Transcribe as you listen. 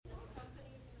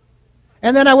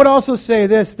And then I would also say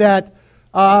this, that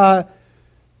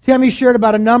Tammy shared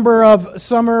about a number of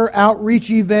summer outreach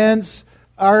events.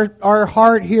 Our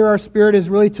heart here, our spirit is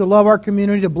really to love our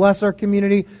community, to bless our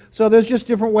community. So there's just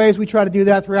different ways we try to do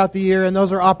that throughout the year, and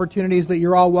those are opportunities that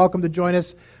you're all welcome to join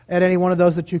us at any one of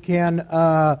those that you can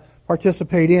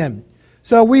participate in.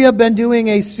 So we have been doing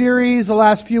a series the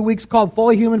last few weeks called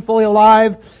Fully Human, Fully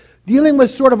Alive, dealing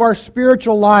with sort of our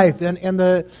spiritual life and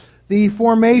the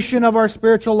formation of our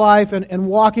spiritual life and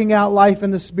walking out life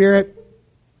in the Spirit.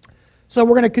 So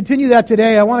we're going to continue that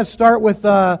today. I want to start with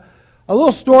a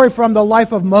little story from the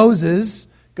life of Moses,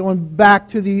 going back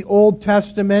to the Old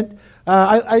Testament.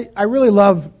 I really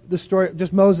love the story,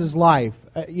 just Moses' life.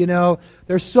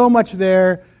 There's so much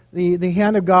there, the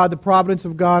hand of God, the providence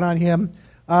of God on him.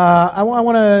 I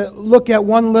want to look at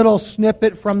one little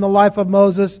snippet from the life of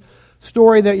Moses,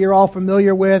 story that you're all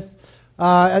familiar with.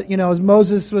 As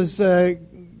Moses was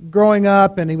growing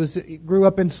up, and he grew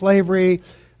up in slavery,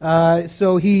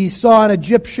 so he saw an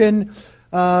Egyptian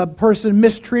person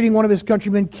mistreating one of his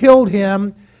countrymen, killed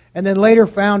him, and then later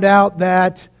found out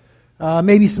that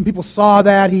maybe some people saw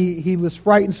that. He was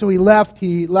frightened, so he left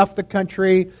the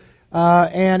country,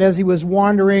 and as he was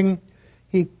wandering,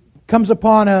 he comes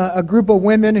upon a group of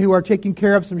women who are taking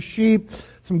care of some sheep.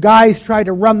 Some guys tried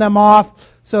to run them off,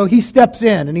 so he steps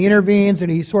in and he intervenes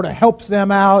and he sort of helps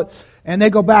them out, and they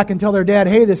go back and tell their dad,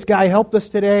 hey, this guy helped us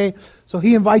today. So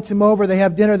he invites him over, they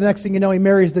have dinner. The next thing you know, he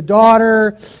marries the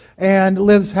daughter and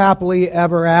lives happily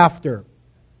ever after.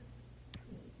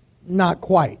 Not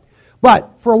quite,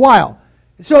 but for a while.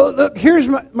 So look, here's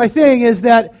my thing is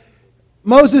that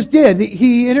Moses did.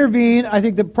 He intervened. I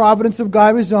think the providence of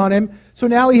God was on him. So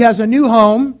now he has a new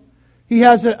home. He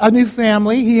has a new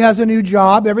family. He has a new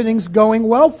job. Everything's going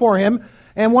well for him.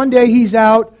 And one day he's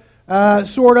out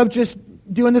sort of just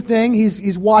doing the thing.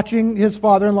 He's watching his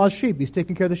father-in-law's sheep. He's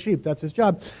taking care of the sheep. That's his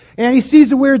job. And he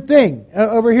sees a weird thing.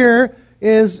 Over here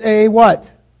is a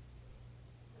what?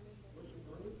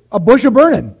 A bush of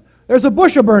burning. There's a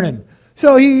bush of burning.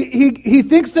 So he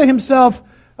thinks to himself,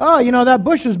 oh, that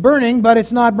bush is burning, but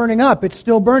it's not burning up. It's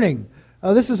still burning.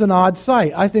 This is an odd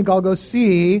sight. I think I'll go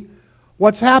see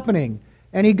what's happening.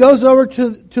 And he goes over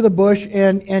to the bush,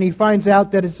 and he finds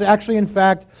out that it's actually, in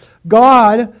fact,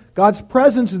 God's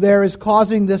presence there is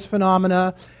causing this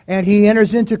phenomena, and he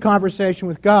enters into conversation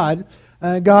with God.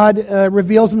 God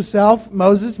reveals himself.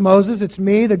 Moses, it's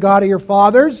me, the God of your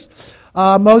fathers.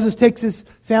 Moses takes his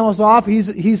sandals off.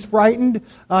 He's frightened.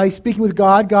 He's speaking with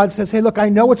God. God says, hey, look, I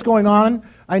know what's going on.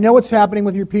 I know what's happening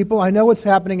with your people. I know what's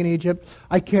happening in Egypt.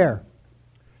 I care.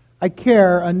 I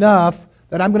care enough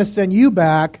that I'm going to send you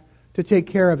back to take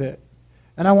care of it.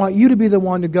 And I want you to be the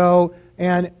one to go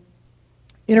and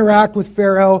interact with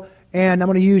Pharaoh, and I'm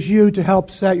going to use you to help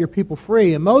set your people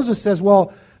free. And Moses says,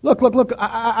 well, look,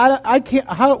 I can't,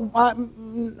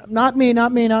 not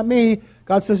me.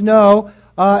 God says, no.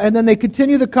 And then they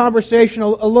continue the conversation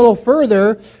a little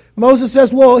further. Moses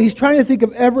says, well, he's trying to think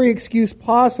of every excuse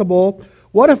possible.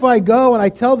 What if I go and I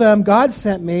tell them God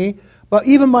sent me, but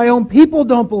even my own people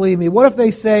don't believe me? What if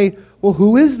they say, well,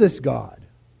 who is this God?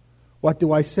 What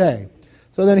do I say?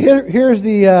 So then here's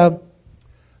the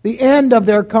end of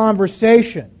their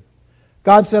conversation.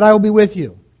 God said, I will be with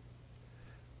you.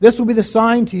 This will be the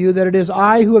sign to you that it is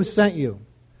I who have sent you.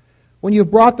 When you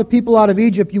have brought the people out of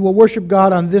Egypt, you will worship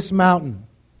God on this mountain.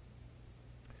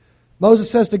 Moses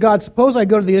says to God, suppose I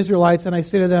go to the Israelites and I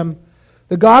say to them,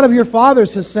 the God of your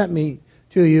fathers has sent me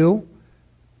to you,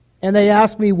 and they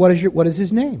ask me, what is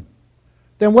his name?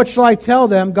 Then what shall I tell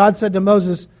them? God said to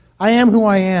Moses, I am who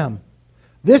I am.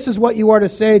 This is what you are to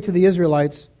say to the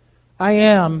Israelites. I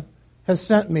am has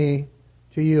sent me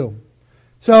to you.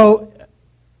 So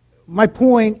my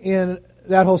point in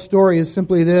that whole story is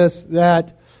simply this,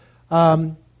 that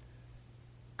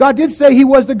God did say he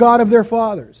was the God of their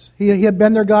fathers. He had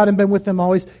been their God and been with them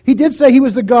always. He did say he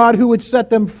was the God who would set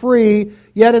them free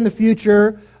yet in the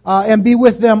future and be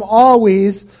with them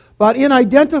always. But in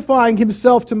identifying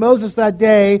himself to Moses that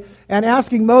day and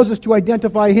asking Moses to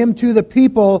identify him to the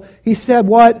people, he said,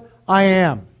 what? I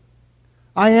am.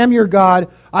 I am your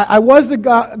God. I was the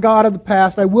God of the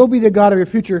past. I will be the God of your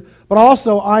future. But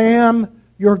also, I am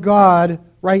your God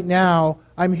right now.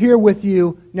 I'm here with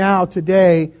you now,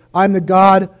 today. I'm the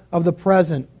God of the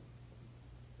present.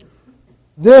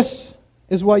 This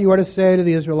is what you are to say to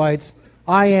the Israelites.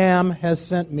 I am has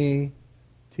sent me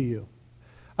to you.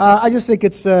 I just think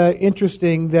it's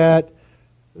interesting that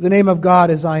the name of God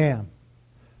is I am.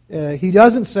 He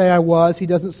doesn't say I was. He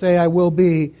doesn't say I will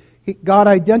be. God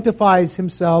identifies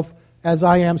himself as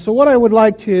I am. So what I would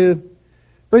like to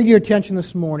bring to your attention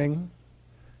this morning,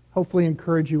 hopefully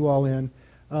encourage you all in,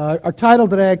 Our title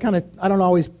today, I don't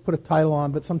always put a title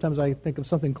on, but sometimes I think of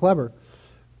something clever.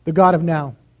 The God of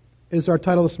Now is our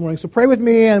title this morning. So pray with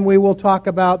me, and we will talk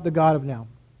about the God of Now.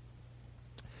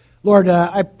 Lord,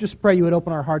 I just pray you would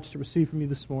open our hearts to receive from you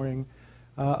this morning.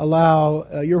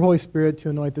 Allow your Holy Spirit to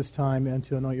anoint this time and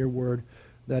to anoint your word,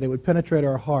 that it would penetrate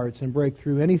our hearts and break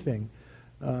through anything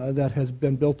that has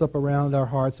been built up around our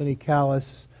hearts, any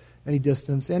callous, any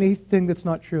distance, anything that's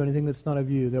not true, anything that's not of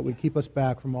you, that would keep us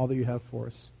back from all that you have for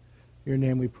us. In your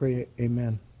name we pray,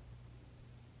 amen.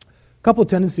 A couple of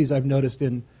tendencies I've noticed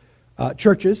in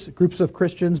churches, groups of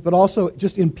Christians, but also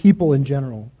just in people in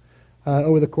general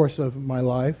over the course of my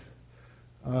life.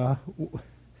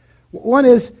 One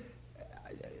is,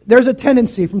 there's a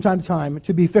tendency from time to time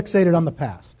to be fixated on the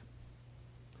past.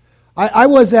 I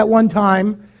was at one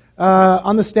time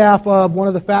on the staff of one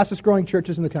of the fastest growing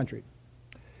churches in the country.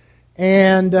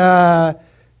 And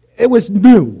it was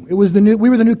new. We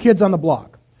were the new kids on the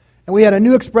block. And we had a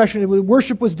new expression.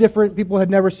 Worship was different. People had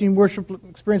never seen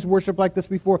experienced worship like this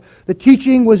before. The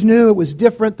teaching was new. It was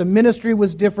different. The ministry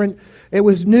was different. It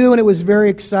was new and it was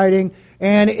very exciting.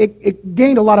 And it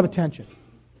gained a lot of attention.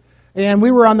 And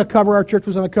we were on the cover, our church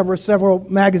was on the cover of several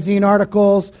magazine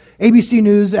articles. ABC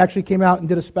News actually came out and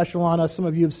did a special on us. Some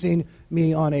of you have seen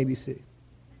me on ABC.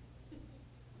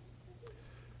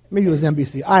 Maybe it was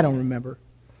NBC. I don't remember.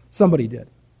 Somebody did.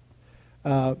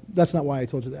 That's not why I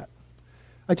told you that.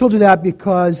 I told you that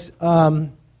because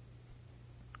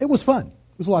it was fun.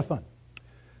 It was a lot of fun.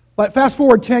 But fast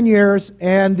forward 10 years,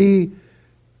 and the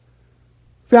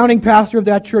founding pastor of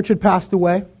that church had passed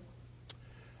away.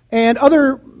 And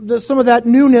some of that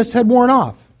newness had worn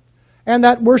off. And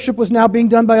that worship was now being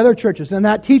done by other churches. And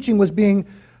that teaching was being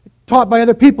taught by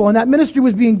other people. And that ministry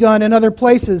was being done in other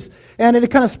places. And it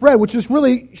kind of spread, which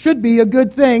really should be a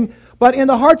good thing. But in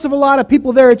the hearts of a lot of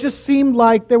people there, it just seemed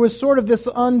like there was sort of this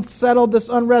unsettled, this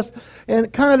unrest.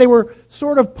 And kind of they were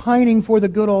sort of pining for the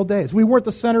good old days. We weren't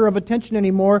the center of attention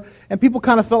anymore. And people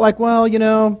kind of felt like,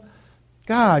 well,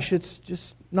 gosh, it's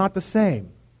just not the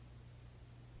same.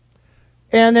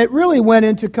 And it really went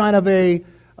into kind of a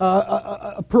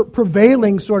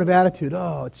prevailing sort of attitude.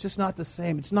 Oh, it's just not the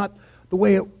same. It's not the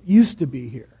way it used to be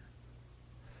here.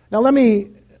 Now, let me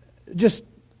just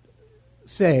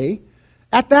say,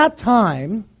 at that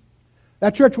time,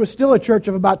 that church was still a church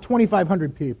of about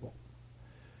 2,500 people.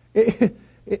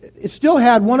 It still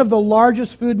had one of the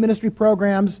largest food ministry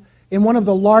programs in one of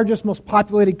the largest, most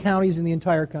populated counties in the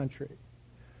entire country.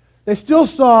 They still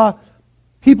saw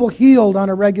people healed on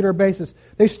a regular basis.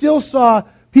 They still saw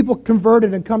people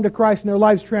converted and come to Christ and their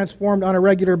lives transformed on a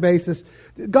regular basis.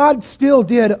 God still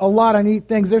did a lot of neat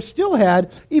things. There still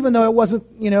had, even though it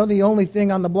wasn't, the only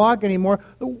thing on the block anymore,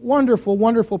 the wonderful,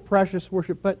 wonderful, precious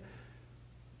worship, but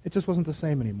it just wasn't the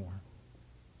same anymore.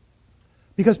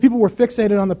 Because people were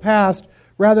fixated on the past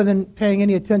rather than paying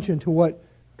any attention to what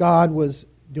God was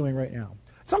doing right now.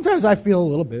 Sometimes I feel a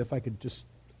little bit, if I could just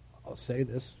say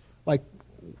this, like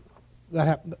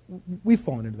we've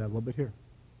fallen into that a little bit here.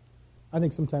 I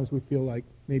think sometimes we feel like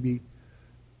maybe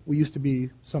we used to be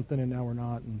something and now we're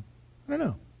not. And I don't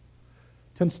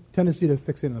know. Tendency to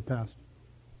fixate on the past.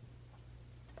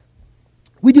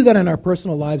 We do that in our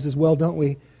personal lives as well, don't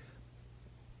we?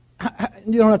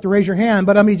 You don't have to raise your hand,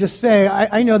 but let me just say,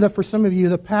 I know that for some of you,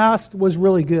 the past was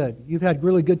really good. You've had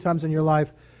really good times in your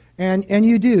life, and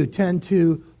you do tend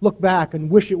to look back and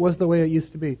wish it was the way it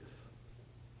used to be.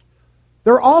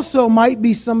 There also might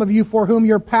be some of you for whom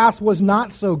your past was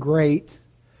not so great,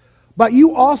 but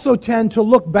you also tend to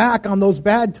look back on those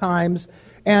bad times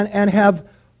and have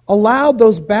allowed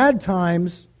those bad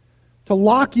times to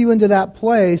lock you into that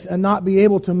place and not be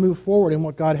able to move forward in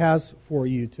what God has for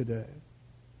you today.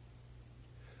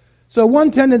 So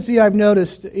one tendency I've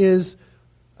noticed is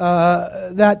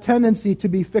that tendency to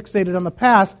be fixated on the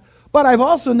past. But I've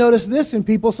also noticed this in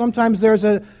people. Sometimes there's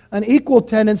an equal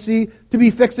tendency to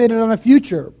be fixated on the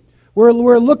future. We're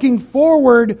looking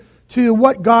forward to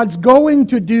what God's going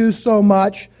to do so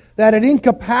much that it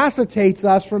incapacitates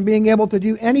us from being able to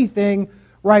do anything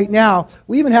right now.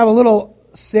 We even have a little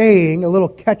saying, a little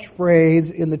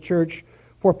catchphrase in the church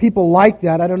for people like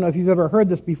that. I don't know if you've ever heard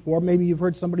this before. Maybe you've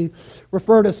heard somebody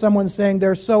refer to someone saying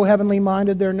they're so heavenly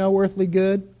minded they're no earthly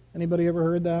good. Anybody ever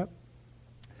heard that?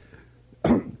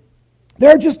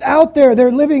 They're just out there.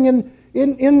 They're living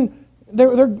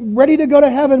they're ready to go to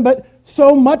heaven, but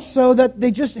so much so that they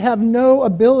just have no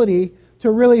ability to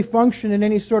really function in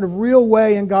any sort of real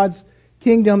way in God's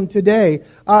kingdom today.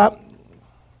 What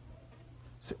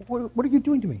are you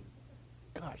doing to me?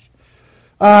 Gosh.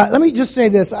 Let me just say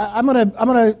this. I'm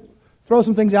gonna throw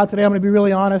some things out today. I'm going to be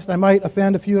really honest. I might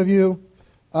offend a few of you.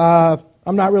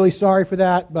 I'm not really sorry for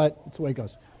that, but it's the way it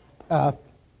goes.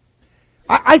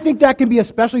 I think that can be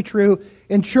especially true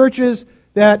in churches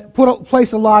that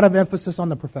place a lot of emphasis on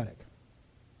the prophetic.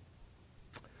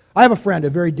 I have a friend, a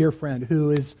very dear friend,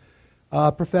 who is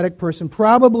a prophetic person.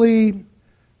 Probably,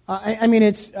 I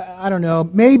don't know,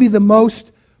 maybe the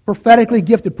most prophetically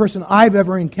gifted person I've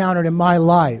ever encountered in my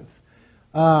life.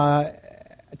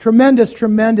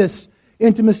 Tremendous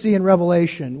intimacy and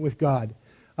revelation with God.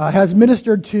 Has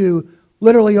ministered to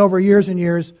literally over years and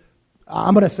years,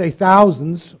 I'm going to say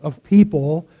thousands of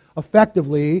people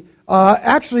effectively.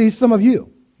 Actually, some of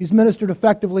you. He's ministered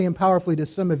effectively and powerfully to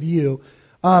some of you.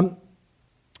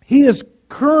 He is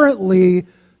currently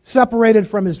separated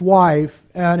from his wife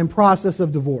and in process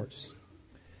of divorce.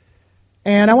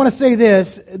 And I want to say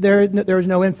this, there is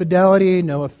no infidelity,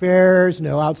 no affairs,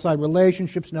 no outside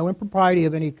relationships, no impropriety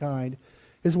of any kind.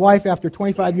 His wife, after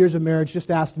 25 years of marriage,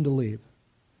 just asked him to leave.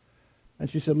 And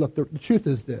she said, look, the truth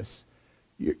is this.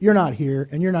 You're not here,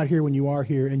 and you're not here when you are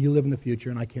here, and you live in the future,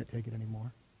 and I can't take it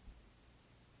anymore.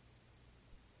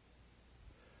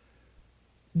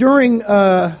 During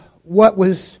what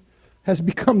has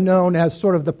become known as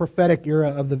sort of the prophetic era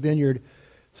of the Vineyard,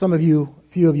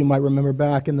 few of you might remember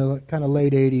back in the kind of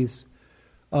late 80s,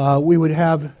 we would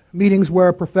have meetings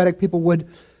where prophetic people would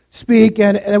speak,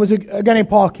 and there was a guy named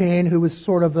Paul Cain who was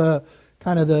sort of the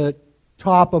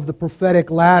top of the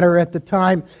prophetic ladder at the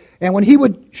time. And when he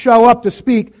would show up to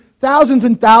speak, thousands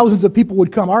and thousands of people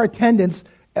would come. Our attendance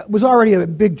was already a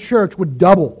big church, would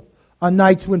double on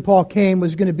nights when Paul Cain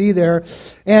was going to be there.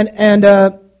 And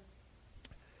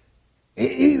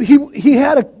he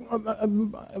had a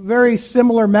very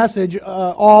similar message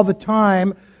all the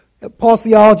time. Paul's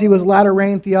theology was latter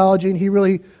rain theology, and he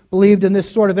really believed in this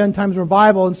sort of end times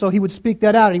revival, and so he would speak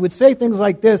that out. And he would say things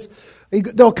like this: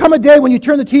 there'll come a day when you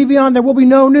turn the TV on, there will be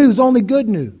no news, only good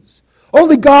news,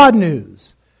 only God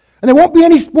news. And there won't be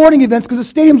any sporting events because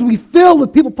the stadiums will be filled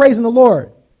with people praising the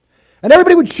Lord. And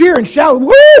everybody would cheer and shout,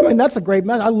 woo! I mean, that's a great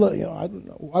message.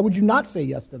 Why would you not say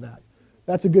yes to that?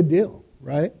 That's a good deal,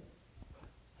 right?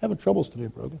 Having troubles today,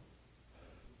 Brogan.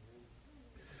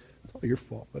 It's all your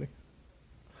fault, buddy.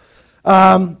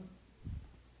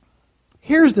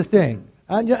 Here's the thing.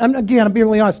 I'm being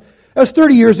really honest. That was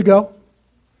 30 years ago,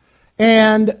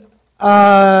 and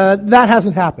that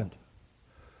hasn't happened.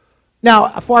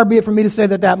 Now, far be it from me to say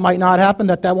that might not happen,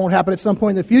 that won't happen at some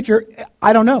point in the future.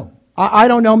 I don't know. I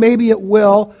don't know. Maybe it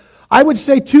will. I would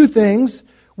say two things.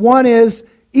 One is,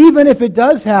 even if it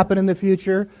does happen in the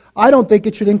future, I don't think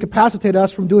it should incapacitate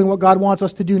us from doing what God wants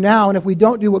us to do now. And if we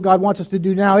don't do what God wants us to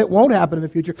do now, it won't happen in the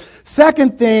future.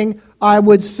 Second thing I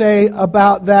would say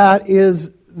about that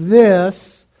is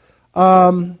this.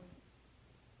 Hang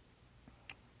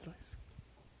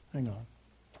on.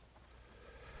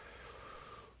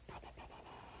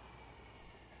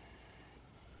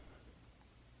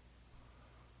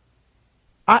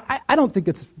 I don't think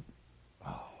it's...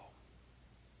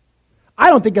 I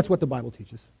don't think that's what the Bible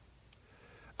teaches.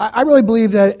 I really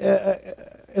believe that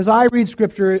as I read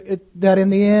Scripture, that in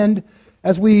the end,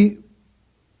 as we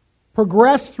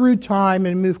progress through time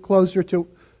and move closer to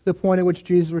the point at which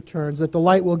Jesus returns, that the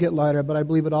light will get lighter, but I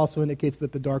believe it also indicates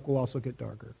that the dark will also get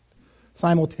darker.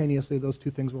 Simultaneously, those two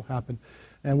things will happen,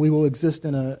 and we will exist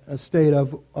in a state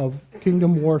of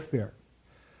kingdom warfare.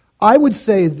 I would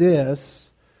say this.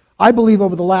 I believe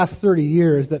over the last 30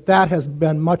 years that has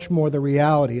been much more the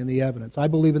reality and the evidence. I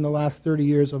believe in the last 30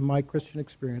 years of my Christian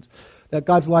experience that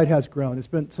God's light has grown. It's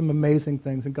been some amazing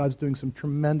things, and God's doing some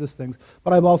tremendous things.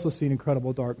 But I've also seen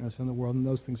incredible darkness in the world, and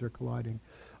those things are colliding.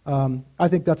 I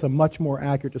think that's a much more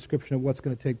accurate description of what's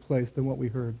going to take place than what we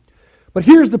heard. But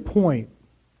here's the point.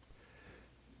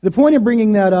 The point of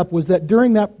bringing that up was that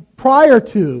during that, prior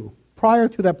to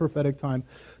that prophetic time,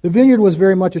 the Vineyard was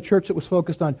very much a church that was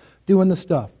focused on doing the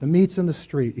stuff, the meets in the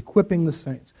street, equipping the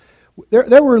saints.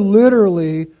 There were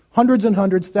literally hundreds and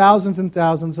hundreds, thousands and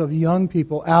thousands of young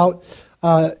people out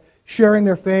sharing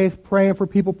their faith, praying for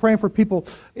people,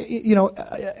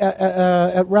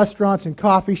 at restaurants and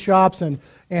coffee shops and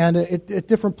at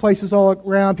different places all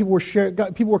around. People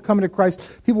were coming to Christ.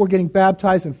 People were getting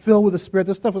baptized and filled with the Spirit.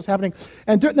 This stuff was happening.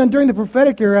 And then during the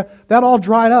prophetic era, that all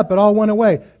dried up. It all went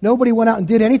away. Nobody went out and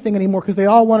did anything anymore because they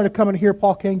all wanted to come and hear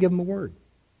Paul Cain give them a word.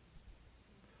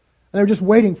 And they were just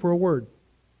waiting for a word.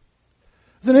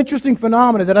 It's an interesting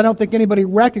phenomenon that I don't think anybody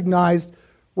recognized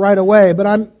right away, but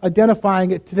I'm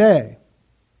identifying it today.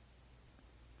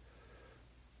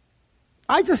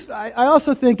 I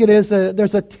also think there's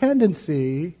a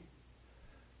tendency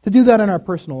to do that in our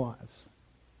personal lives.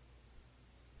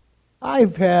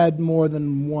 I've had more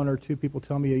than one or two people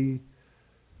tell me,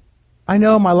 I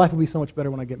know my life will be so much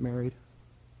better when I get married.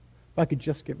 If I could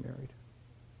just get married.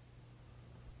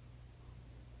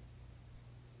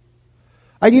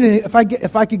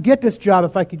 If I could get this job,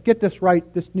 if I could get this right,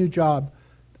 this new job,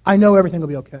 I know everything will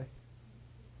be okay.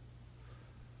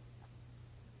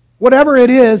 Whatever it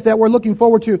is that we're looking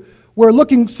forward to, we're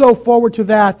looking so forward to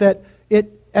that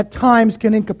it at times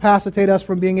can incapacitate us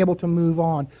from being able to move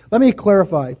on. Let me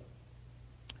clarify.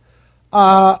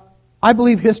 I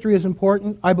believe history is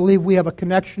important. I believe we have a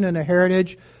connection and a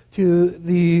heritage to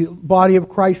the body of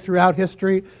Christ throughout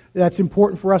history that's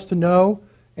important for us to know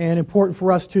and important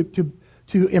for us to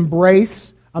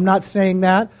embrace. I'm not saying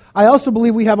that. I also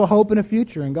believe we have a hope and a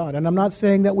future in God, and I'm not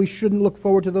saying that we shouldn't look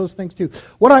forward to those things too.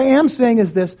 What I am saying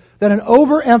is this, that an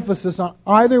overemphasis on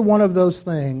either one of those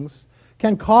things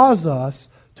can cause us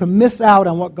to miss out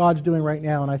on what God's doing right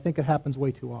now, and I think it happens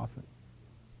way too often.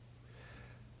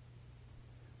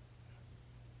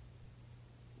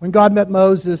 When God met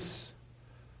Moses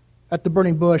at the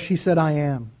burning bush, he said, I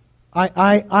am.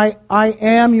 I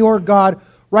am your God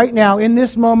right now, in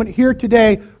this moment, here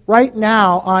today. Right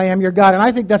now, I am your God. And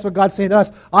I think that's what God's saying to us.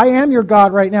 I am your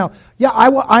God right now. Yeah,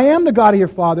 I am the God of your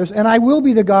fathers, and I will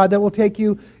be the God that will take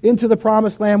you into the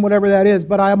promised land, whatever that is.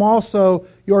 But I am also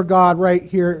your God right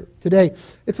here today.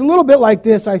 It's a little bit like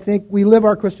this, I think. We live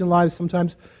our Christian lives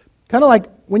sometimes. Kind of like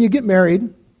when you get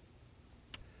married,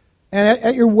 and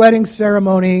at your wedding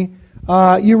ceremony,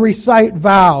 you recite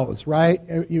vows, right?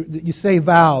 You say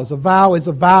vows. A vow is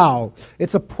a vow.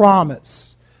 It's a promise.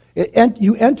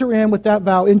 You enter in with that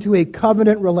vow into a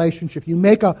covenant relationship. You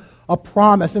make a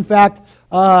promise. In fact,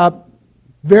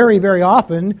 very, very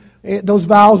often, those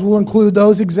vows will include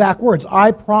those exact words.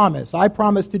 I promise. I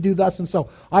promise to do thus and so.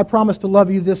 I promise to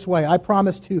love you this way. I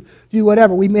promise to do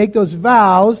whatever. We make those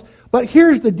vows. But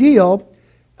here's the deal.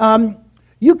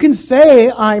 You can say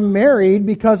I'm married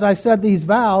because I said these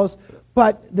vows,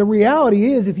 but the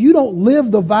reality is if you don't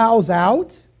live the vows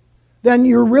out, then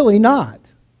you're really not.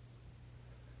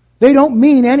 They don't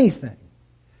mean anything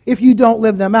if you don't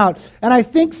live them out. And I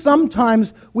think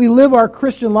sometimes we live our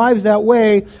Christian lives that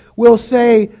way. We'll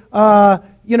say, I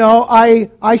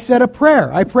said a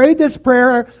prayer. I prayed this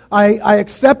prayer. I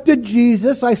accepted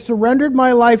Jesus. I surrendered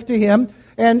my life to Him.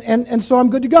 And so I'm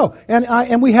good to go.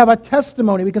 And we have a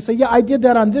testimony. We can say, yeah, I did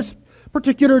that on this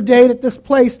particular date at this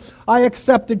place. I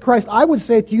accepted Christ. I would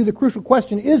say to you the crucial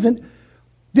question isn't,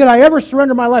 did I ever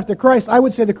surrender my life to Christ? I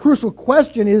would say the crucial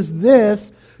question is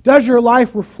this: does your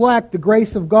life reflect the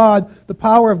grace of God, the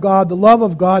power of God, the love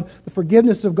of God, the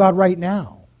forgiveness of God right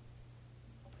now?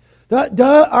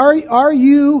 Are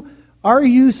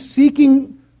you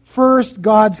seeking first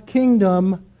God's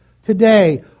kingdom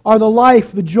today? Are the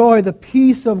life, the joy, the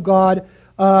peace of God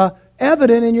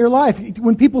evident in your life?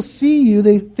 When people see you,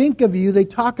 they think of you, they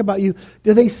talk about you,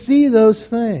 do they see those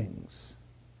things?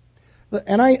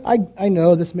 And I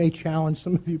know this may challenge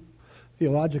some of you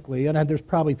theologically, and there's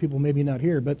probably people maybe not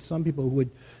here, but some people who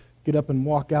would get up and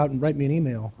walk out and write me an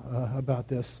email about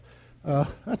this.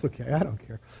 That's okay. I don't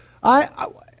care.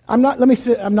 I'm not. Let me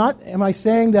say. I'm not. Am I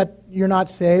saying that you're not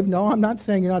saved? No, I'm not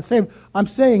saying you're not saved. I'm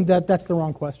saying that that's the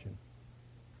wrong question.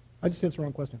 I just said it's the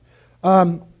wrong question.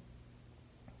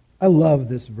 I love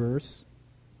this verse.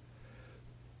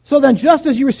 So then, just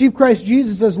as you receive Christ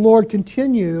Jesus as Lord,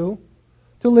 continue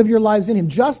to live your lives in Him.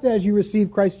 Just as you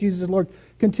receive Christ Jesus as Lord,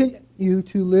 continue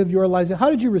to live your lives in Him. How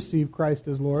did you receive Christ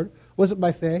as Lord? Was it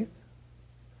by faith?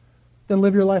 Then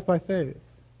live your life by faith.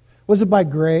 Was it by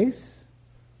grace?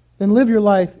 Then live your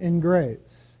life in grace.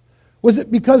 Was it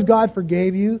because God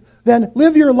forgave you? Then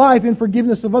live your life in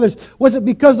forgiveness of others. Was it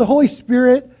because the Holy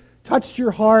Spirit touched your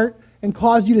heart and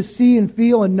caused you to see and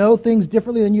feel and know things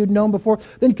differently than you'd known before?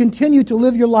 Then continue to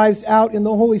live your lives out in the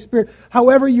Holy Spirit.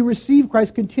 However you receive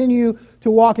Christ, continue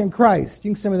to walk in Christ. You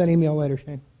can send me that email later,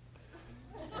 Shane.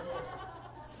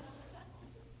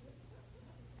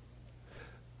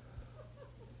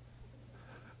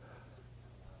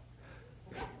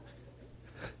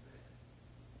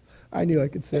 I knew I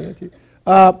could say that to you.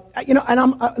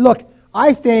 Look,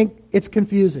 I think it's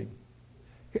confusing.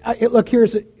 Look,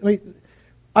 here's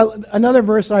another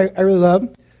verse I really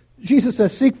love. Jesus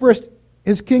says, seek first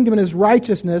His kingdom and His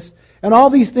righteousness, and all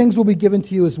these things will be given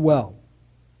to you as well.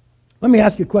 Let me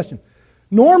ask you a question.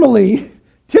 Normally,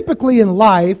 typically in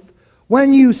life,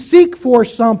 when you seek for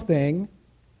something,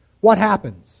 what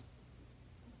happens?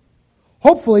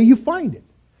 Hopefully you find it.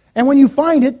 And when you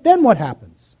find it, then what happens?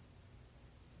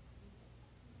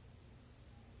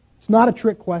 It's not a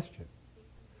trick question.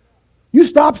 You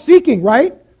stop seeking,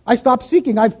 right? I stopped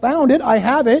seeking. I found it. I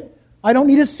have it. I don't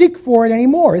need to seek for it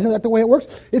anymore. Isn't that the way it works?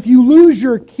 If you lose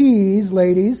your keys,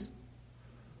 ladies...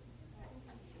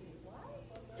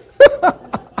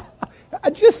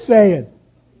 I'm just saying.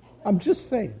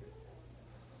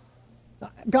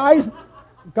 Guys,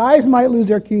 Guys might lose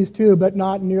their keys too, but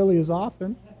not nearly as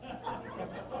often.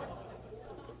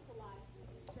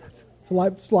 It's a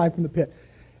lie from the pit.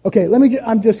 Okay,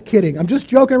 I'm just kidding. I'm just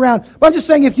joking around. But I'm just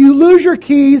saying, if you lose your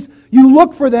keys, you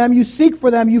look for them, you seek for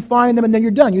them, you find them, and then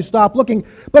you're done. You stop looking.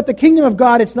 But the kingdom of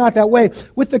God, it's not that way.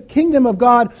 With the kingdom of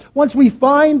God, once we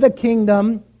find the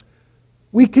kingdom,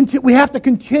 we have to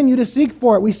continue to seek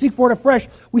for it. We seek for it afresh.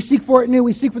 We seek for it new.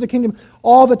 We seek for the kingdom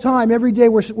all the time. Every day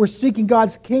we're seeking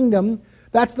God's kingdom.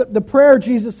 That's the prayer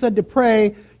Jesus said to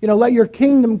pray. Let your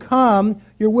kingdom come,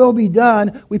 your will be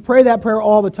done. We pray that prayer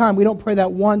all the time. We don't pray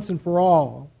that once and for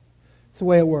all. It's the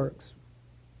way it works.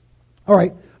 All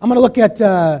right, I'm going to look at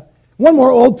one more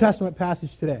Old Testament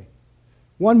passage today.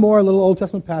 One more little Old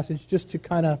Testament passage just to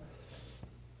kind of...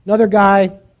 Another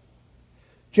guy,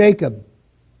 Jacob.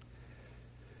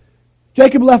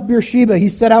 Jacob left Beersheba. He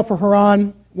set out for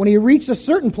Haran. When he reached a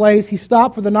certain place, he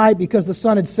stopped for the night because the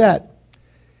sun had set.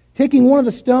 Taking one of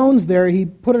the stones there, he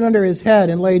put it under his head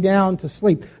and lay down to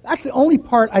sleep. That's the only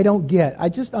part I don't get.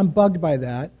 I'm bugged by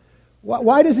that.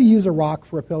 Why does he use a rock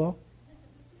for a pillow?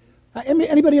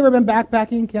 Anybody ever been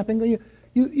backpacking, camping?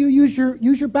 You use your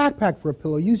backpack for a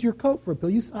pillow. Use your coat for a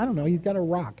pillow. I don't know. You've got a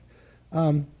rock.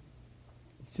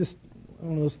 It's just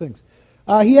one of those things.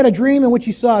 He had a dream in which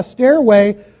he saw a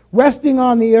stairway resting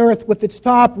on the earth with its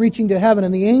top reaching to heaven,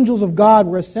 and the angels of God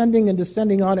were ascending and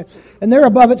descending on it. And there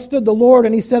above it stood the Lord,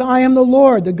 and he said, I am the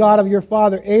Lord, the God of your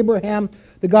father Abraham,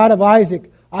 the God of Isaac.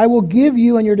 I will give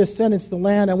you and your descendants the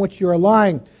land on which you are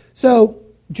lying. So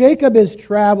Jacob is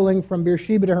traveling from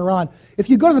Beersheba to Haran. If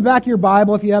you go to the back of your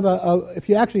Bible, if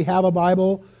you actually have a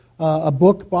Bible, a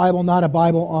book Bible, not a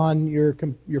Bible on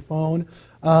your phone,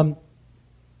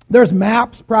 there's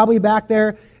maps probably back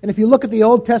there. And if you look at the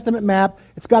Old Testament map,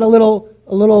 it's got a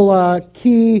little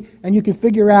key, and you can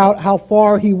figure out how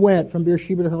far he went from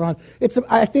Beersheba to Haran.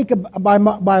 I think by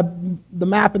the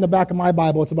map in the back of my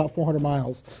Bible, it's about 400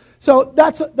 miles. So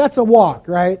that's a walk,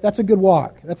 right? That's a good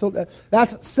walk.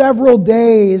 That's several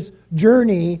days'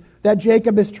 journey that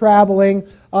Jacob is traveling.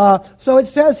 So it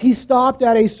says he stopped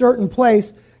at a certain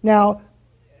place. Now,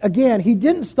 again, he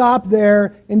didn't stop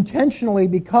there intentionally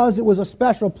because it was a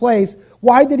special place.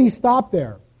 Why did he stop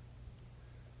there?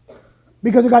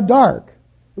 Because it got dark.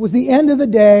 It was the end of the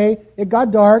day. It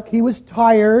got dark. He was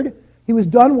tired. He was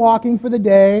done walking for the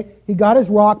day. He got his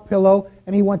rock pillow,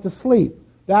 and he went to sleep.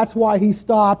 That's why he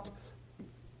stopped.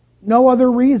 No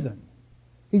other reason.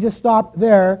 He just stopped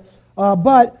there.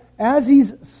 But as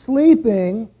he's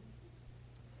sleeping,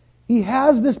 he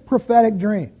has this prophetic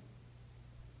dream.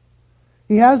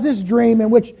 He has this dream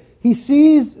in which he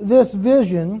sees this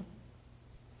vision.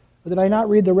 Did I not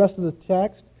read the rest of the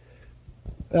text?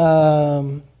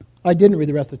 I didn't read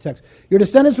the rest of the text. Your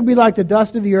descendants will be like the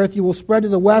dust of the earth. You will spread to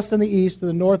the west and the east, to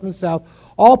the north and the south.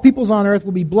 All peoples on earth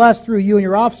will be blessed through you and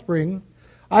your offspring.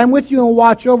 I am with you and will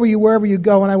watch over you wherever you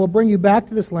go, and I will bring you back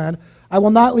to this land. I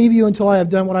will not leave you until I have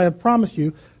done what I have promised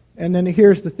you. And then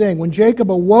here's the thing. When Jacob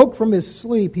awoke from his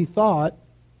sleep, he thought,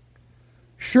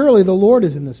 surely the Lord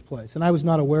is in this place, and I was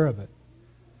not aware of it.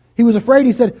 He was afraid.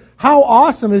 He said, how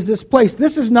awesome is this place?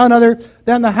 This is none other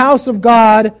than the house of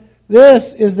God.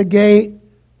 This is the gate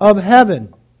of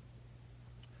heaven.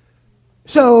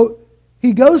 So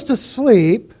he goes to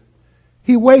sleep.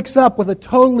 He wakes up with a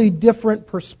totally different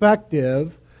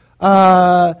perspective.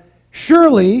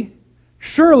 Surely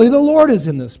the Lord is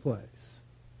in this place.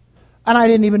 And I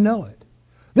didn't even know it.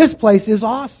 This place is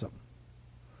awesome.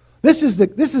 This is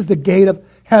the gate of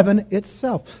heaven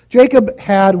itself. Jacob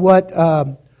had what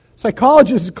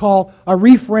psychologists call a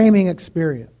reframing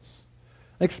experience.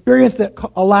 An experience that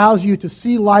allows you to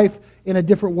see life in a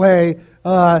different way.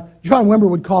 John Wimber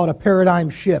would call it a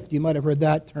paradigm shift. You might have heard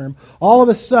that term. All of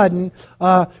a sudden,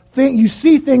 you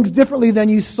see things differently than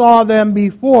you saw them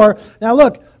before. Now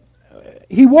look,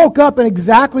 he woke up in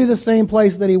exactly the same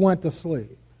place that he went to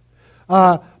sleep.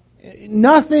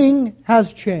 Nothing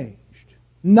has changed.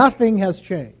 Nothing has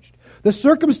changed. The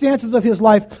circumstances of his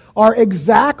life are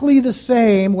exactly the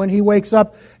same when he wakes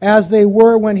up as they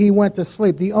were when he went to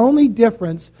sleep. The only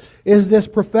difference is this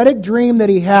prophetic dream that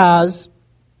he has.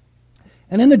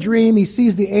 And in the dream, he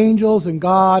sees the angels and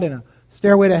God and a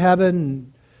stairway to heaven.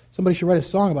 And somebody should write a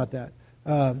song about that.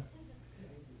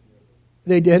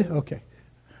 They did? Okay.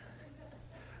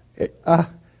 I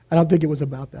don't think it was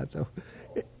about that, though.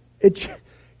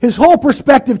 His whole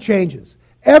perspective changes.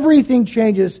 Everything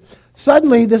changes.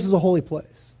 Suddenly, this is a holy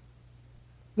place.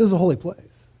 This is a holy place.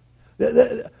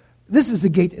 This is the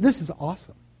gate. This is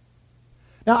awesome.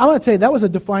 Now, I want to tell you, that was a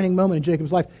defining moment in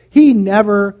Jacob's life. He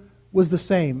never was the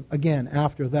same again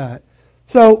after that.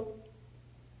 So,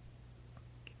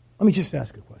 let me just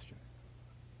ask a question.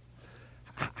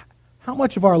 How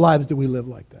much of our lives do we live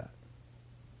like that?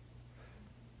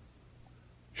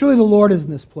 Surely the Lord is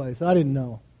in this place. I didn't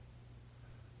know.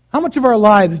 How much of our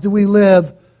lives do we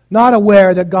live not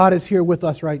aware that God is here with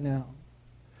us right now?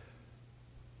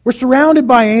 We're surrounded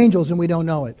by angels and we don't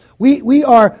know it.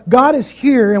 God is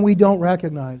here and we don't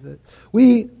recognize it.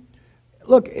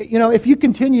 Look, if you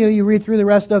continue, you read through the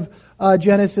rest of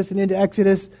Genesis and into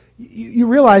Exodus, you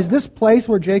realize this place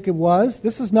where Jacob was,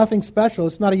 this is nothing special.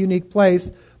 It's not a unique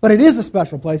place, but it is a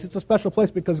special place. It's a special place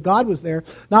because God was there,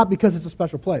 not because it's a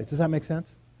special place. Does that make sense?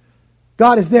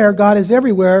 God is there. God is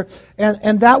everywhere.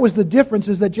 And that was the difference,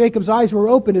 is that Jacob's eyes were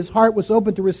open. His heart was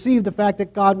open to receive the fact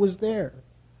that God was there.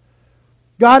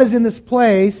 God is in this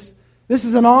place. This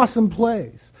is an awesome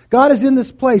place. God is in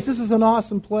this place. This is an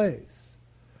awesome place.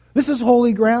 This is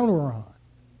holy ground we're on.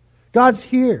 God's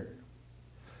here.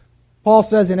 Paul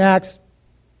says in Acts,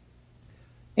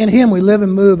 in Him we live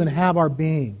and move and have our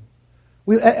being.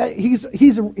 We're in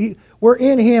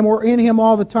Him. We're in Him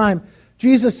all the time.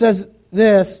 Jesus says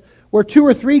this, where two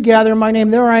or three gather in my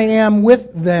name, there I am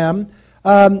with them.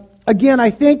 Again, I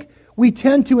think we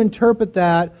tend to interpret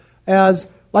that as,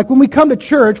 like when we come to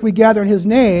church, we gather in His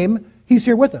name, He's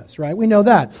here with us, right? We know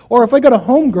that. Or if I go to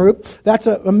home group, that's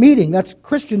a meeting. That's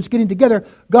Christians getting together.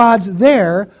 God's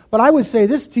there. But I would say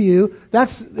this to you,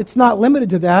 it's not limited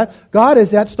to that. God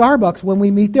is at Starbucks when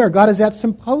we meet there. God is at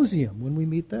Symposium when we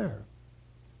meet there.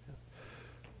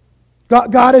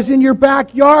 God is in your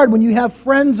backyard when you have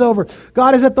friends over.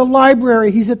 God is at the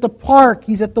library. He's at the park.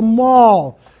 He's at the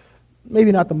mall.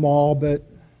 Maybe not the mall, but...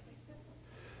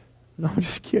 No, I'm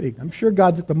just kidding. I'm sure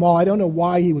God's at the mall. I don't know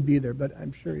why He would be there, but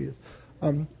I'm sure He is.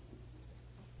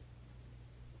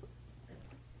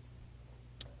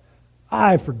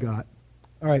 I forgot.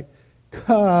 All right.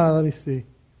 Let me see.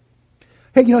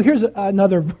 Hey, here's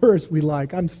another verse we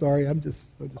like. I'm sorry. I'm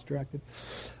just so distracted.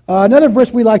 Another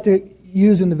verse we like to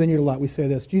use in the vineyard a lot. We say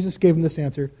this. Jesus gave him this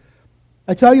answer.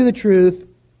 I tell you the truth.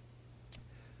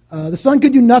 The Son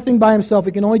can do nothing by himself.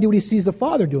 He can only do what he sees the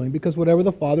Father doing, because whatever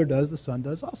the Father does, the Son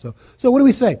does also. So what do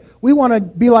we say? We want to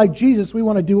be like Jesus. We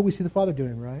want to do what we see the Father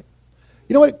doing, right?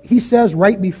 You know what he says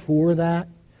right before that?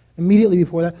 Immediately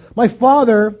before that? My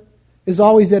Father is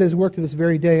always at His work to this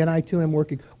very day, and I too am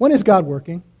working. When is God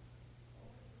working?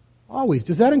 Always.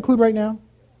 Does that include right now?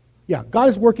 Yeah, God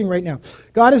is working right now.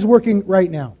 God is working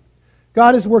right now.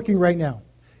 God is working right now.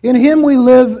 In Him we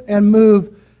live and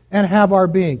move and have our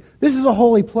being. This is a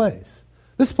holy place.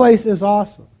 This place is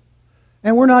awesome.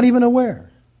 And we're not even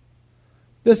aware.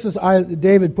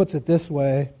 David puts it this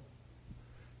way.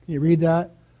 Can you read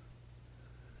that?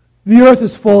 The earth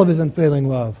is full of His unfailing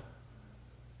love.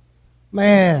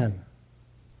 Man.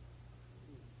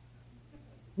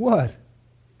 What?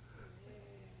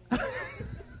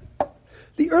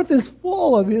 The earth is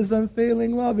full of His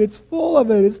unfailing love. It's full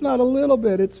of it. It's not a little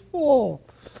bit. It's full.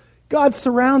 God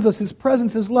surrounds us. His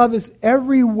presence, His love is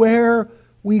everywhere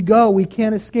we go. We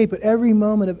can't escape it. Every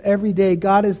moment of every day,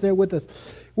 God is there with us.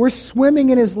 We're swimming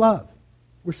in His love.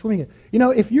 We're swimming in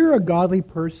it. If you're a godly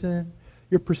person,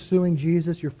 you're pursuing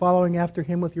Jesus, you're following after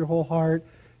Him with your whole heart,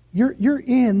 you're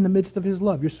in the midst of His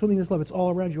love. You're swimming in His love. It's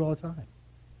all around you all the time.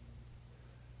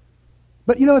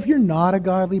 But if you're not a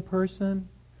godly person,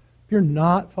 if you're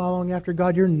not following after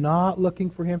God, you're not looking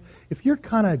for Him, if you're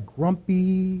kind of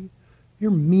grumpy,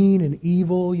 you're mean and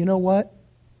evil, you know what?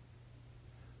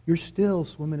 You're still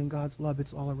swimming in God's love.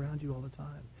 It's all around you all the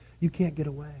time. You can't get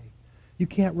away. You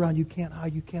can't run. You can't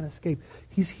hide. You can't escape.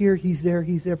 He's here. He's there.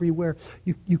 He's everywhere.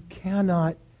 You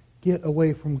cannot get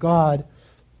away from God.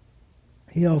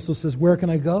 He also says, where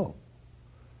can I go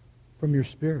from your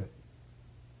Spirit?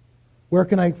 Where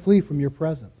can I flee from your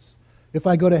presence? If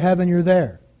I go to heaven, you're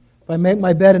there. If I make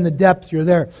my bed in the depths, you're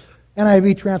there.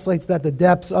 NIV translates that the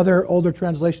depths. Other older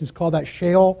translations call that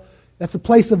Sheol. That's a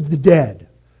place of the dead.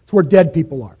 It's where dead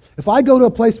people are. If I go to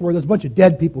a place where there's a bunch of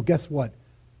dead people, guess what?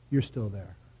 You're still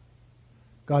there.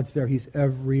 God's there. He's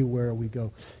everywhere we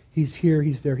go. He's here.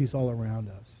 He's there. He's all around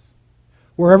us.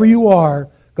 Wherever you are,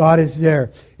 God is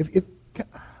there. If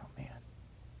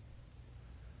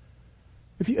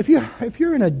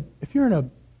you're in a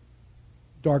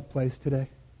dark place today,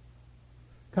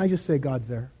 can I just say God's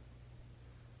there?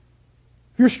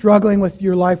 If you're struggling with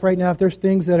your life right now, if there's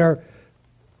things that are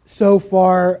so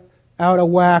far out of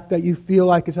whack that you feel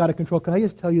like it's out of control, can I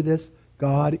just tell you this?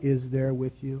 God is there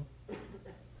with you.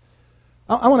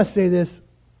 I want to say this.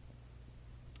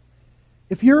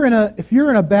 If you're in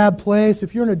a bad place,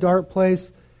 if you're in a dark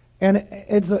place, and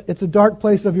it's a dark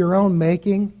place of your own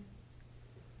making,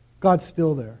 God's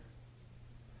still there.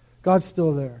 God's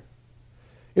still there.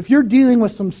 If you're dealing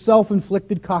with some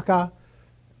self-inflicted caca,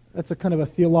 that's a kind of a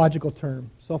theological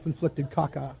term, self-inflicted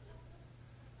caca.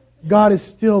 God is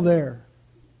still there.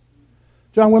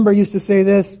 John Wimber used to say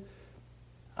this.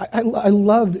 I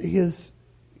loved his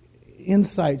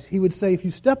insights. He would say, if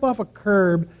you step off a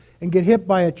curb and get hit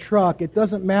by a truck, it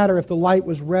doesn't matter if the light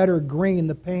was red or green,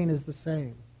 the pain is the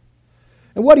same.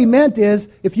 And what he meant is,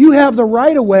 if you have the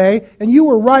right of way, and you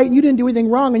were right, and you didn't do anything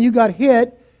wrong, and you got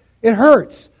hit, it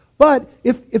hurts. But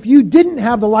if you didn't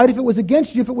have the light, if it was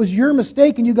against you, if it was your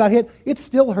mistake and you got hit, it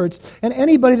still hurts. And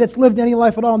anybody that's lived any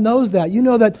life at all knows that. You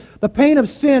know that the pain of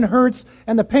sin hurts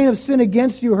and the pain of sin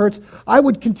against you hurts. I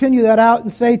would continue that out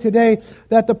and say today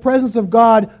that the presence of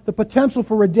God, the potential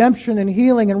for redemption and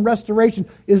healing and restoration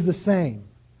is the same.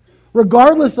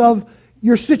 Regardless of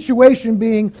your situation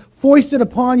being foisted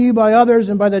upon you by others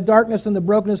and by the darkness and the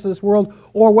brokenness of this world,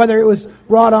 or whether it was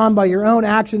brought on by your own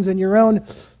actions and your own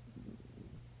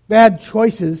bad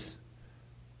choices,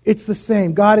 it's the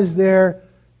same. God is there.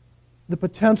 The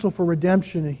potential for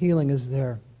redemption and healing is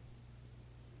there.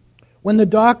 When the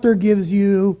doctor gives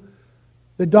you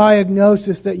the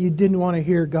diagnosis that you didn't want to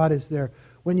hear, God is there.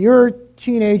 When your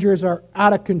teenagers are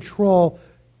out of control,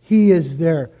 He is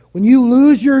there. When you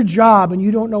lose your job and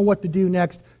you don't know what to do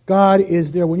next, God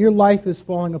is there. When your life is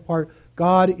falling apart,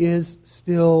 God is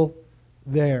still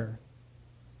there.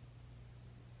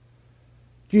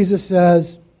 Jesus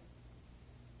says,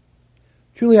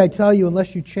 truly I tell you,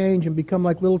 unless you change and become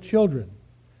like little children,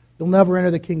 you'll never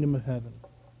enter the kingdom of heaven.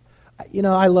 You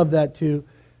know, I love that too.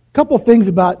 A couple things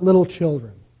about little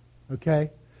children,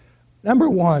 okay? Number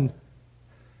one,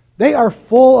 they are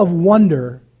full of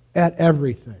wonder at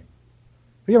everything.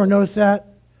 Have you ever noticed that?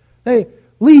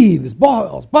 Leaves,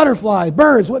 balls, butterflies,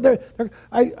 birds.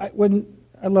 I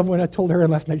love when I told her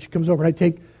last night, she comes over and I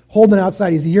take Holden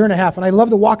outside. He's 1.5 years, and I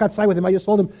love to walk outside with him. I just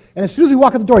hold him, and as soon as we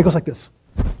walk out the door, he goes like this.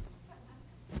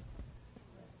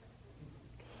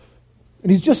 And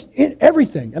he's just in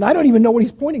everything. And I don't even know what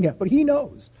he's pointing at, but he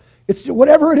knows. It's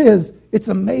whatever it is, it's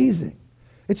amazing.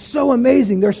 It's so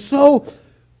amazing. They're so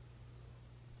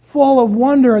full of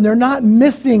wonder, and they're not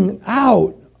missing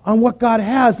out on what God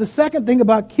has. The second thing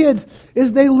about kids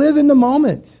is they live in the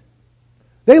moment.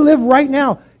 They live right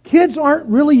now. Kids aren't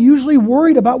really usually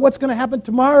worried about what's going to happen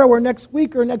tomorrow or next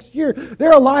week or next year.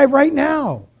 They're alive right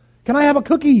now. Can I have a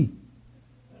cookie?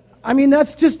 I mean,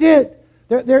 that's just it.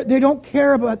 They don't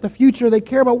care about the future. They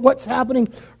care about what's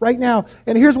happening right now.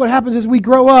 And here's what happens as we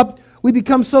grow up. We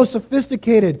become so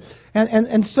sophisticated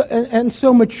and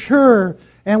so mature,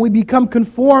 and we become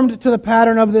conformed to the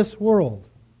pattern of this world.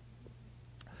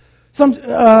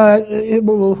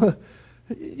 The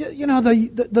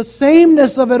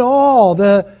sameness of it all,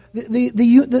 the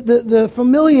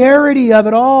familiarity of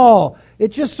it all,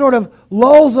 it just sort of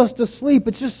lulls us to sleep.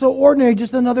 It's just so ordinary,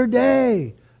 just another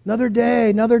day. Another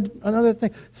day, another thing.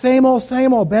 Same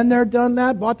old. Been there, done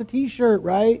that, bought the t-shirt,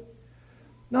 right?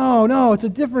 No, it's a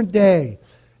different day.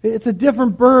 It's a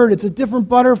different bird. It's a different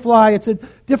butterfly. It's a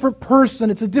different person.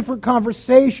 It's a different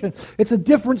conversation. It's a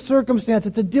different circumstance.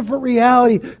 It's a different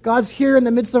reality. God's here in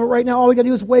the midst of it right now. All we got to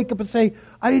do is wake up and say,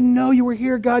 I didn't know you were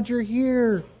here. God, you're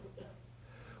here.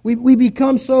 We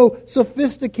become so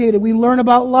sophisticated. We learn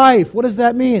about life. What does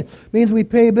that mean? It means we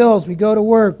pay bills. We go to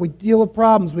work. We deal with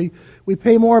problems. We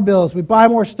pay more bills. We buy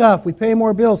more stuff. We pay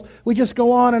more bills. We just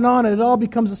go on, and it all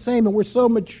becomes the same, and we're so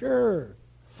mature.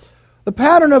 The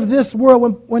pattern of this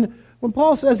world, when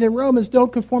Paul says in Romans,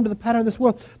 don't conform to the pattern of this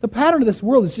world, the pattern of this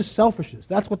world is just selfishness.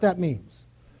 That's what that means.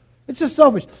 It's just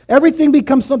selfish. Everything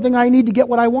becomes something I need to get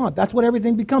what I want. That's what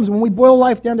everything becomes. When we boil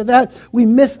life down to that, we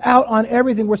miss out on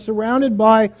everything. We're surrounded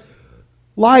by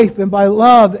life and by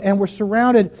love, and we're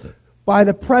surrounded by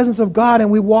the presence of God,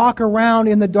 and we walk around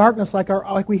in the darkness like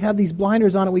we have these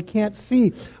blinders on and we can't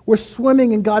see. We're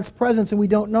swimming in God's presence and we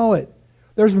don't know it.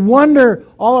 There's wonder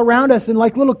all around us, and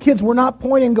like little kids, we're not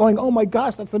pointing going, oh my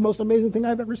gosh, that's the most amazing thing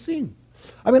I've ever seen.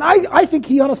 I mean, I think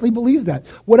he honestly believes that.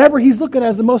 Whatever he's looking at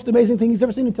is the most amazing thing he's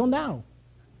ever seen until now.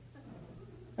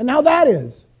 And now that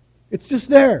is. It's just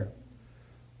there.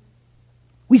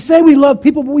 We say we love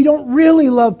people, but we don't really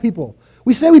love people.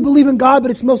 We say we believe in God,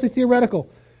 but it's mostly theoretical.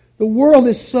 The world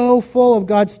is so full of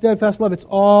God's steadfast love. It's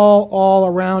all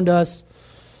around us.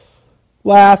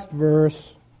 Last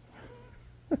verse.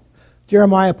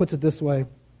 Jeremiah puts it this way.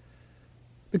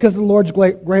 Because of the Lord's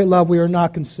great love, we are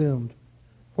not consumed.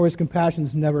 For His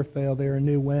compassions never fail. They are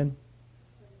new when?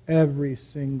 Every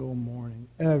single morning.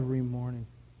 Every morning.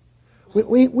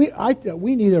 We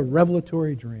need a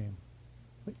revelatory dream.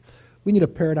 We need a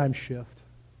paradigm shift.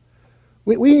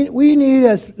 We need,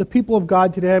 as the people of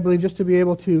God today, I believe, just to be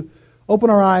able to open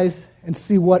our eyes and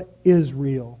see what is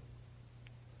real.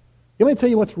 You want me to tell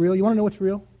you what's real? You want to know what's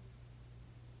real?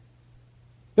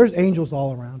 There's angels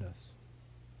all around us.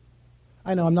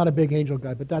 I know I'm not a big angel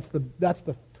guy, but that's the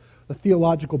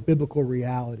theological, biblical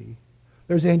reality.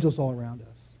 There's angels all around us.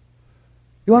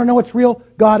 You want to know what's real?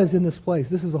 God is in this place.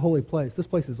 This is a holy place. This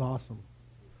place is awesome.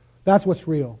 That's what's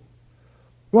real.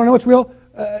 You want to know what's real?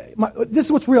 This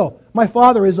is what's real. My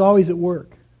Father is always at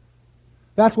work.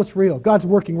 That's what's real. God's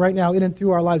working right now in and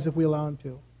through our lives if we allow Him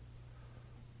to.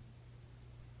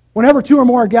 Whenever two or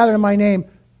more are gathered in my name,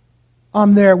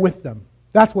 I'm there with them.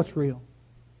 That's what's real.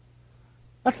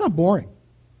 That's not boring.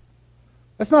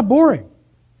 That's not boring.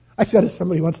 I said to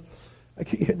somebody once,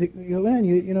 they go, man,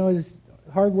 you know, is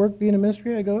hard work being a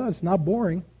ministry? I go, oh, it's not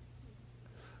boring.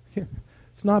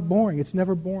 It's not boring. It's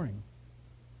never boring.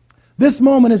 This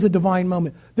moment is a divine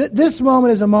moment. This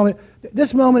moment is a moment,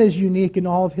 this moment is unique in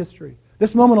all of history.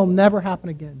 This moment will never happen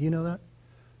again. Do you know that?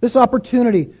 This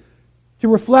opportunity to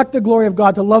reflect the glory of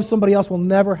God, to love somebody else will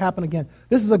never happen again.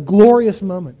 This is a glorious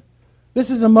moment.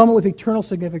 This is a moment with eternal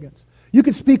significance. You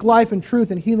could speak life and truth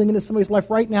and healing into somebody's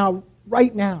life right now.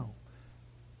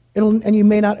 And you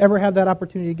may not ever have that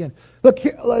opportunity again. Look,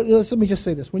 here, let me just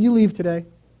say this. When you leave today,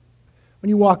 when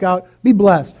you walk out, be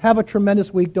blessed. Have a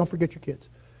tremendous week. Don't forget your kids.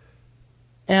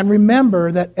 And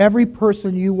remember that every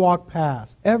person you walk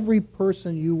past is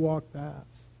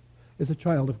a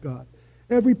child of God.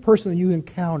 Every person you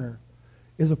encounter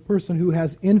is a person who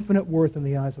has infinite worth in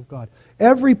the eyes of God.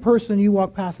 Every person you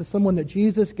walk past is someone that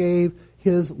Jesus gave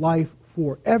His life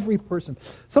for. Every person.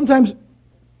 Sometimes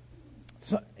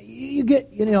you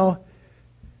get, you know,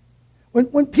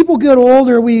 when people get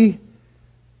older, we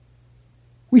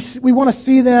want to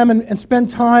see them and spend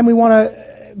time. We want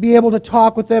to be able to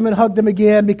talk with them and hug them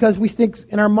again because we think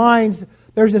in our minds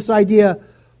there's this idea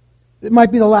it might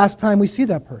be the last time we see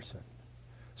that person.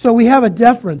 So we have a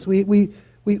deference. We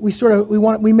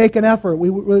make an effort.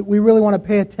 We really want to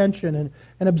pay attention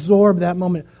and absorb that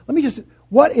moment. Let me just,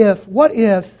 what if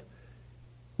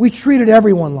we treated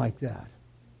everyone like that?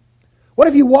 What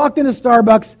if you walked into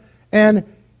Starbucks and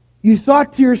you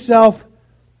thought to yourself,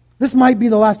 this might be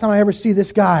the last time I ever see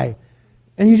this guy,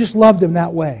 and you just loved him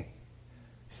that way?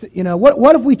 You know,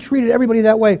 what if we treated everybody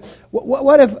that way?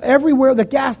 What if everywhere, the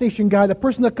gas station guy, the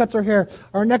person that cuts our hair,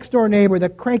 our next door neighbor, the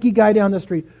cranky guy down the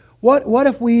street, what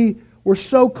if we were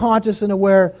so conscious and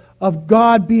aware of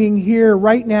God being here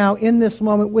right now in this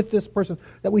moment with this person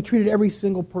that we treated every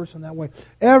single person that way?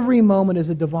 Every moment is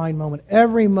a divine moment.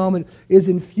 Every moment is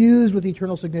infused with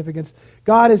eternal significance.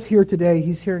 God is here today.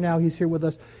 He's here now. He's here with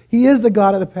us. He is the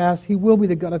God of the past. He will be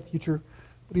the God of the future.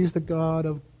 But He's the God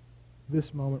of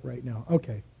this moment right now.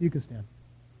 Okay, you can stand.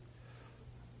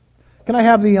 Can I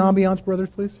have the Ambiance Brothers,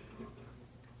 please?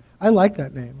 I like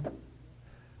that name.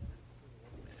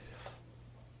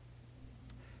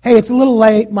 Hey, it's a little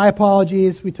late. My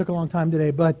apologies. We took a long time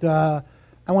today, but I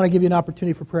want to give you an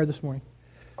opportunity for prayer this morning.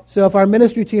 So if our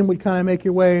ministry team would kind of make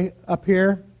your way up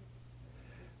here,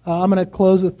 I'm going to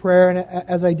close with prayer, and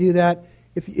as I do that,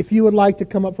 if you would like to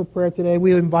come up for prayer today,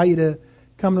 we would invite you to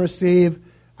come and receive.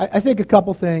 I think a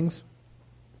couple things.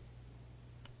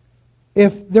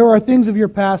 If there are things of your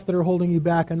past that are holding you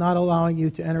back and not allowing you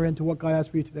to enter into what God has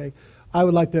for you today, I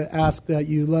would like to ask that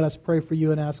you let us pray for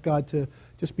you and ask God to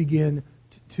just begin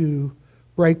to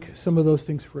break some of those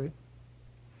things free.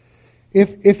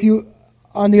 If you,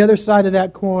 on the other side of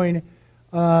that coin,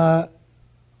 are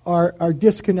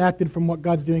disconnected from what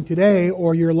God's doing today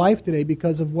or your life today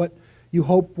because of what you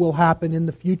hope will happen in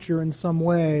the future in some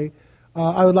way,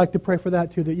 I would like to pray for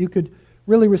that too, that you could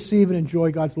really receive and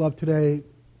enjoy God's love today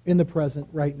in the present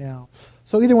right now.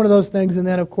 So either one of those things, and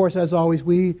then of course, as always,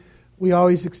 we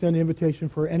always extend an invitation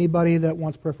for anybody that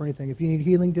wants prayer for anything. If you need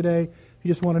healing today, if you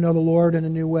just want to know the Lord in a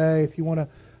new way, if you want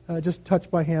to just touch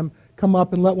by Him, come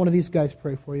up and let one of these guys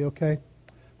pray for you, okay?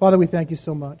 Father, we thank you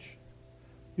so much.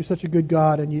 You're such a good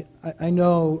God, and I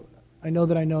know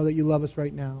that you love us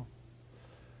right now.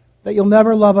 That you'll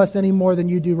never love us any more than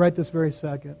you do right this very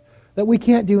second. That we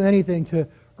can't do anything to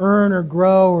earn or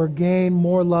grow or gain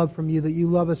more love from you, that you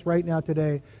love us right now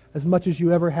today as much as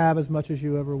you ever have, as much as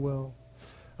you ever will.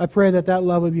 I pray that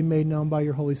love would be made known by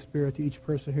your Holy Spirit to each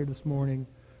person here this morning,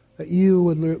 that you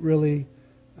would really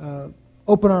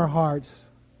open our hearts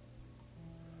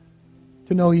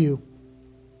to know you,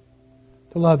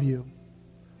 to love you,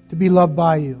 to be loved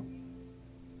by you,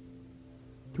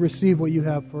 to receive what you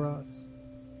have for us.